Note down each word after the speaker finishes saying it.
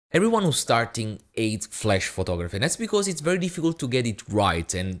Everyone who's starting hates flash photography, and that's because it's very difficult to get it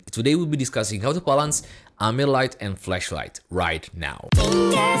right. And today we'll be discussing how to balance ambient light and flashlight right now.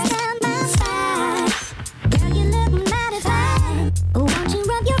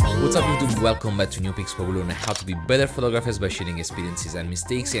 What's up YouTube, welcome back to Newpix, where we learn how to be better photographers by sharing experiences and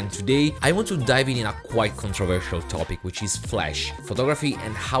mistakes. And today I want to dive in a quite controversial topic, which is flash photography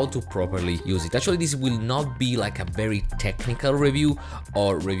and how to properly use it. Actually, this will not be like a very technical review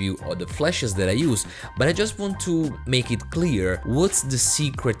or review of the flashes that I use, but I just want to make it clear what's the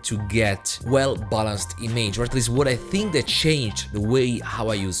secret to get well-balanced image, or at least what I think that changed the way how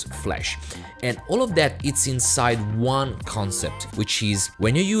I use flash. And all of that, it's inside one concept, which is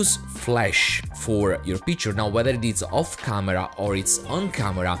when you use flash for your picture, now whether it's off camera or it's on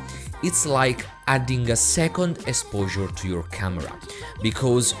camera, it's like adding a second exposure to your camera,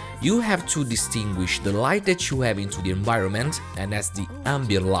 because you have to distinguish the light that you have into the environment, and that's the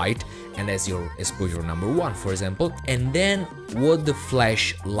ambient light, and that's your exposure number one, for example, and then what the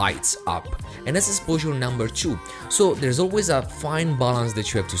flash lights up, and that's exposure number two. So there's always a fine balance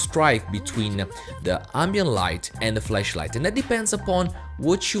that you have to strike between the ambient light and the flashlight, and that depends upon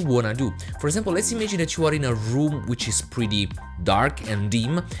what you wanna do. For example, let's imagine that you are in a room which is pretty dark and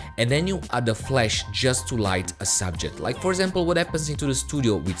dim, and then you add a flash just to light a subject. Like for example, what happens into the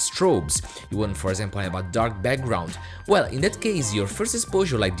studio with strobes. You want, for example, have a dark background. Well, in that case, your first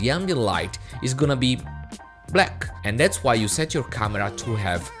exposure, like the ambient light, is gonna be black, and that's why you set your camera to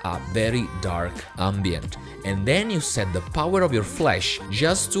have a very dark ambient, and then you set the power of your flash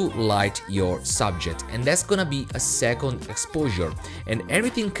just to light your subject, and that's gonna be a second exposure. And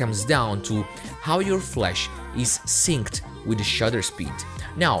everything comes down to how your flash is synced with the shutter speed.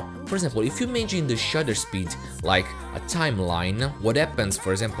 Now, for example, if you imagine the shutter speed like a timeline, what happens,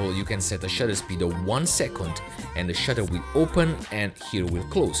 for example, you can set a shutter speed of 1 second and the shutter will open and here will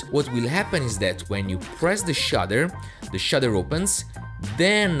close. What will happen is that when you press the shutter opens,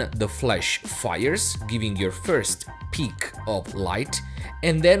 then the flash fires, giving your first peak of light,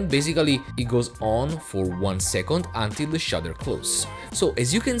 and then basically it goes on for 1 second until the shutter closes. So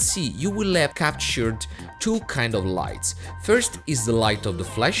as you can see, you will have captured two kind of lights. First is the light of the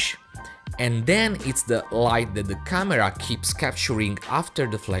flash, and then it's the light that the camera keeps capturing after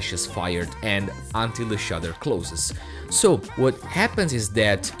the flash is fired and until the shutter closes. So what happens is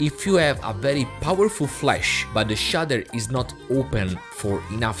that if you have a very powerful flash but the shutter is not open for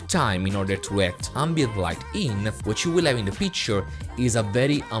enough time in order to let ambient light in, what you will have in the picture is a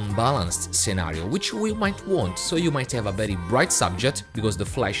very unbalanced scenario, which we might want. So you might have a very bright subject because the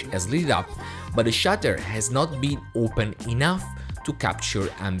flash has lit up, but the shutter has not been open enough to capture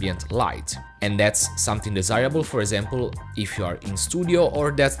ambient light, and that's something desirable, for example, if you are in studio, or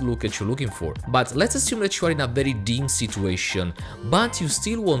that's the look that you're looking for. But let's assume that you are in a very dim situation, but you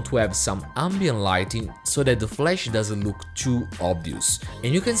still want to have some ambient lighting so that the flash doesn't look too obvious,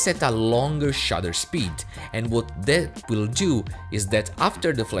 and you can set a longer shutter speed, and what that will do is that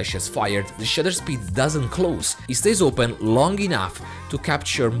after the flash is fired, the shutter speed doesn't close, it stays open long enough to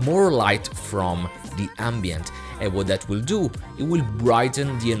capture more light from the ambient. And what that will do, it will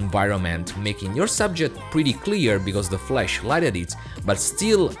brighten the environment, making your subject pretty clear because the flash lighted it, but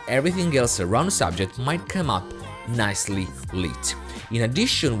still everything else around the subject might come up nicely lit. In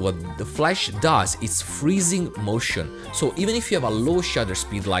addition, what the flash does is freezing motion. So even if you have a low shutter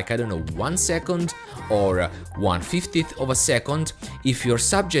speed, like I don't know, 1 second or 1/50th of a second, if your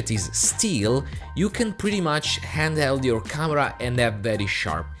subject is still, you can pretty much handheld your camera and have very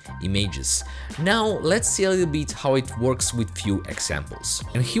sharp images. Now let's see a little bit how it works with few examples.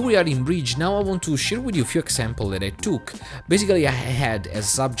 And here we are in Bridge. Now I want to share with you a few examples that I took. Basically, I had as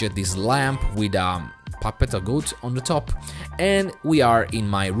subject this lamp with a puppet, a goat on the top, and we are in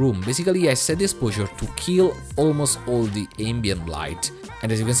my room. Basically, I set the exposure to kill almost all the ambient light,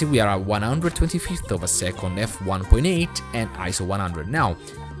 and as you can see, we are at 125th of a second, f1.8 and ISO 100. Now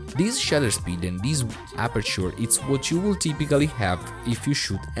this shutter speed and this aperture, it's what you will typically have if you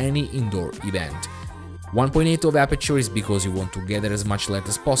shoot any indoor event. 1.8 of aperture is because you want to gather as much light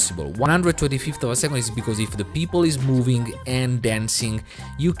as possible. 125th of a second is because if the people is moving and dancing,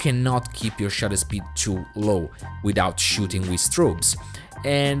 you cannot keep your shutter speed too low without shooting with strobes.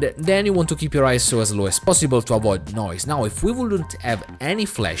 And then you want to keep your ISO as low as possible to avoid noise. Now, if we wouldn't have any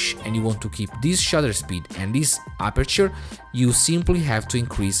flash and you want to keep this shutter speed and this aperture, you simply have to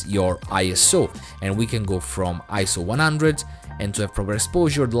increase your ISO, and we can go from ISO 100, and to have proper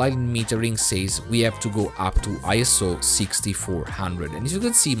exposure, the lighting metering says we have to go up to ISO 6400. And as you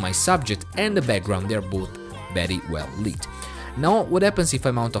can see, my subject and the background, they're both very well lit. Now what happens if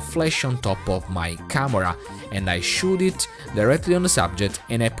I mount a flash on top of my camera and I shoot it directly on the subject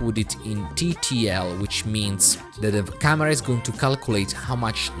and I put it in TTL, which means that the camera is going to calculate how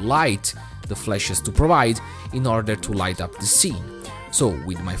much light the flash has to provide in order to light up the scene. So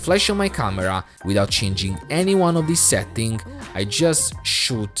with my flash on my camera, without changing any one of these settings, I just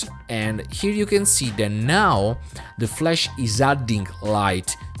shoot, and here you can see that now the flash is adding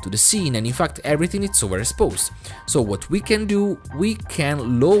light to the scene, and in fact everything is overexposed. So what we can do, we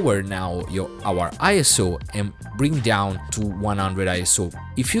can lower now our ISO and bring down to 100 ISO.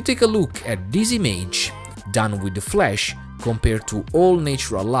 If you take a look at this image done with the flash compared to all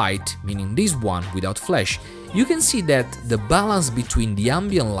natural light, meaning this one without flash, you can see that the balance between the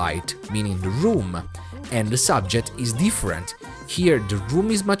ambient light, meaning the room, and the subject is different. Here the room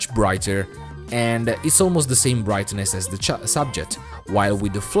is much brighter and it's almost the same brightness as the subject, while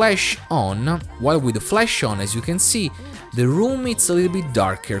with the flash on, as you can see, the room is a little bit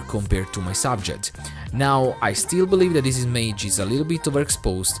darker compared to my subject. Now I still believe that this image is a little bit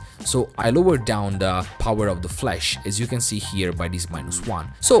overexposed, so I lowered down the power of the flash, as you can see here by this -1.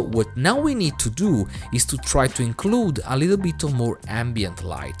 So what now we need to do is to try to include a little bit of more ambient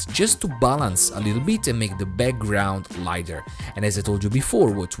light, just to balance a little bit and make the background lighter. And as I told you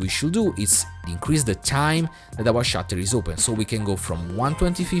before, what we should do is increase the time that our shutter is open, so we can go from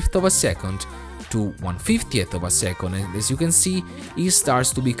 1/25th of a second to 1/50th of a second, and as you can see, it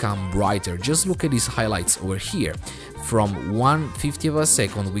starts to become brighter. Just look at these highlights over here. From 1/50th of a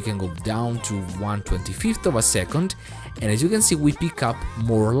second we can go down to 1/25th of a second, and as you can see we pick up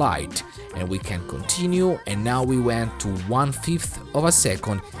more light, and we can continue, and now we went to 1/5th of a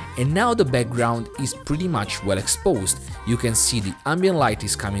second, and now the background is pretty much well exposed. You can see the ambient light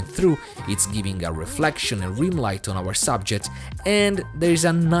is coming through, it's giving a reflection and rim light on our subject, and there is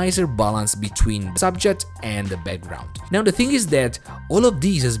a nicer balance between the subject and the background. Now the thing is that all of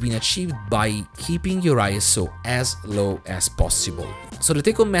this has been achieved by keeping your ISO as low as possible. So the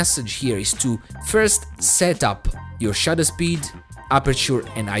take-home message here is to first set up your shutter speed, aperture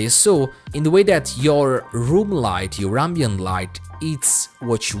and ISO in the way that your room light, your ambient light, it's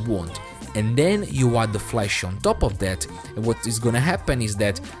what you want, and then you add the flash on top of that, and what is gonna happen is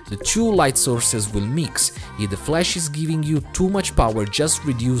that the two light sources will mix. If the flash is giving you too much power, just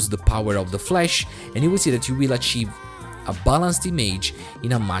reduce the power of the flash and you will see that you will achieve a balanced image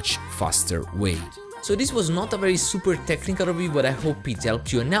in a much faster way. So this was not a very super technical review, but I hope it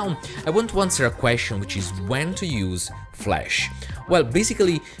helped you. And now I want to answer a question, which is when to use flash. Well,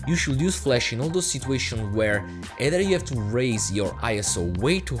 basically you should use flash in all those situations where either you have to raise your ISO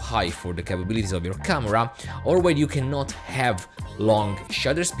way too high for the capabilities of your camera, or where you cannot have long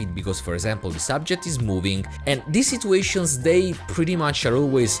shutter speed because, for example, the subject is moving. And these situations, they pretty much are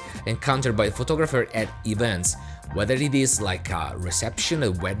always encountered by the photographer at events, whether it is like a reception,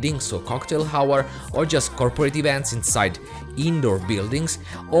 a wedding, so cocktail hour, or just corporate events inside indoor buildings,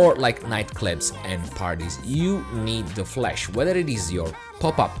 or like nightclubs and parties. You need the flash, whether it is your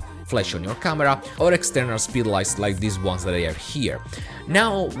pop-up flash on your camera or external speed lights like these ones that I have here.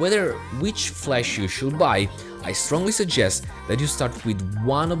 Now, which flash you should buy, I strongly suggest that you start with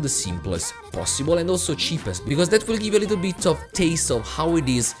one of the simplest possible and also cheapest, because that will give you a little bit of taste of how it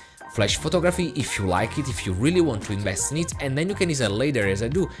is flash photography, if you like it, if you really want to invest in it, and then you can decide later, as I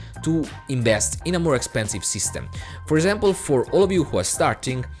do, to invest in a more expensive system. For example, for all of you who are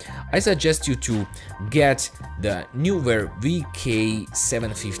starting, I suggest you to get the Newer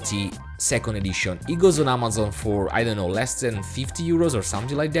VK750 second edition. It goes on Amazon for, I don't know, less than 50 euros or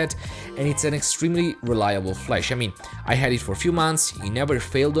something like that, and it's an extremely reliable flash. I mean, I had it for a few months, it never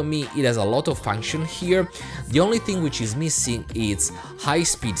failed on me, it has a lot of function here. The only thing which is missing is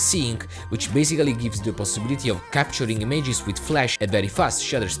high-speed sync, which basically gives the possibility of capturing images with flash at very fast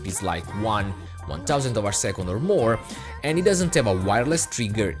shutter speeds like 1/1000th of a second or more, and it doesn't have a wireless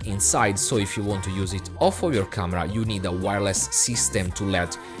trigger inside, so if you want to use it off of your camera, you need a wireless system to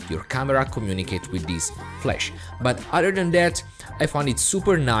let your camera communicate with this flash. But other than that, I found it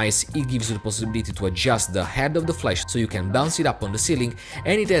super nice. It gives you the possibility to adjust the head of the flash so you can bounce it up on the ceiling,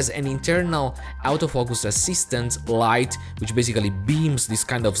 and it has an internal autofocus assistant light which basically beams this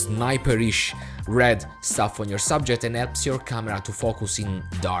kind of sniperish red stuff on your subject and helps your camera to focus in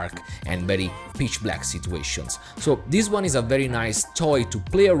dark and very pitch black situations. So this one is a very nice toy to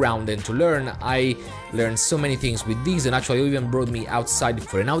play around and to learn. I learned so many things with these, and actually even brought me outside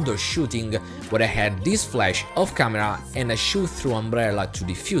for an outdoor shooting where I had this flash off camera and I shoot through umbrella to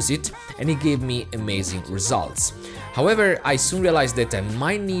diffuse it, and it gave me amazing results. However, I soon realized that I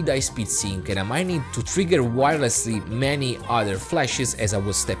might need high-speed sync and I might need to trigger wirelessly many other flashes as I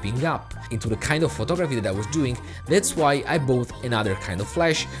was stepping up into the kind of photography that I was doing. That's why I bought another kind of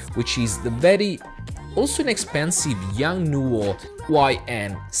flash, which is the very also inexpensive Yongnuo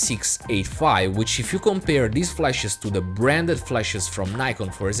YN685, which, if you compare these flashes to the branded flashes from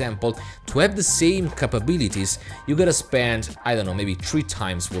Nikon, for example, to have the same capabilities, you gotta spend, I don't know, maybe 3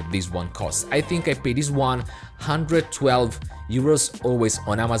 times what this one costs. I think I paid this one 112 euros always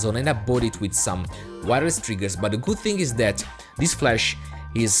on Amazon, and I bought it with some wireless triggers. But the good thing is that this flash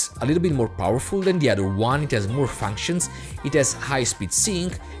is a little bit more powerful than the other one. It has more functions, it has high-speed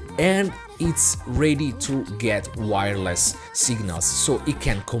sync, and it's ready to get wireless signals, so it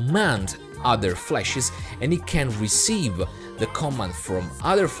can command other flashes and it can receive the command from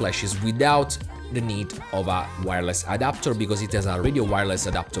other flashes without the need of a wireless adapter, because it has a radio wireless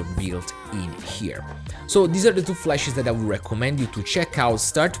adapter built in here. So these are the 2 flashes that I would recommend you to check out.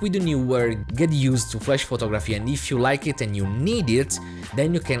 Start with the newer, get used to flash photography, and if you like it and you need it,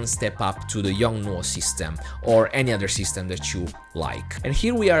 then you can step up to the Yongnuo system or any other system that you like. And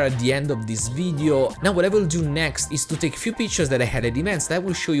here we are at the end of this video. Now what I will do next is to take a few pictures that I had at events that I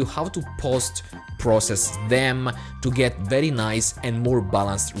will show you how to post-process them to get very nice and more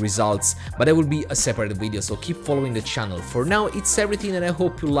balanced results, but that will be a separate video, so keep following the channel. For now, it's everything, and I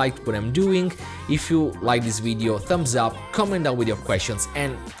hope you liked what I'm doing. If you like this video, thumbs up, comment down with your questions,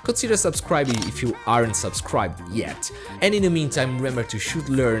 and consider subscribing if you aren't subscribed yet. And in the meantime, remember to shoot,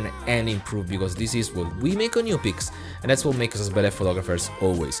 learn and improve, because this is what we make on Newpix, and that's what makes us better photographers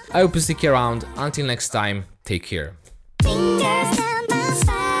always. I hope you stick around. Until next time, take care. Fingers down my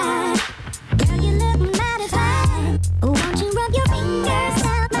spine.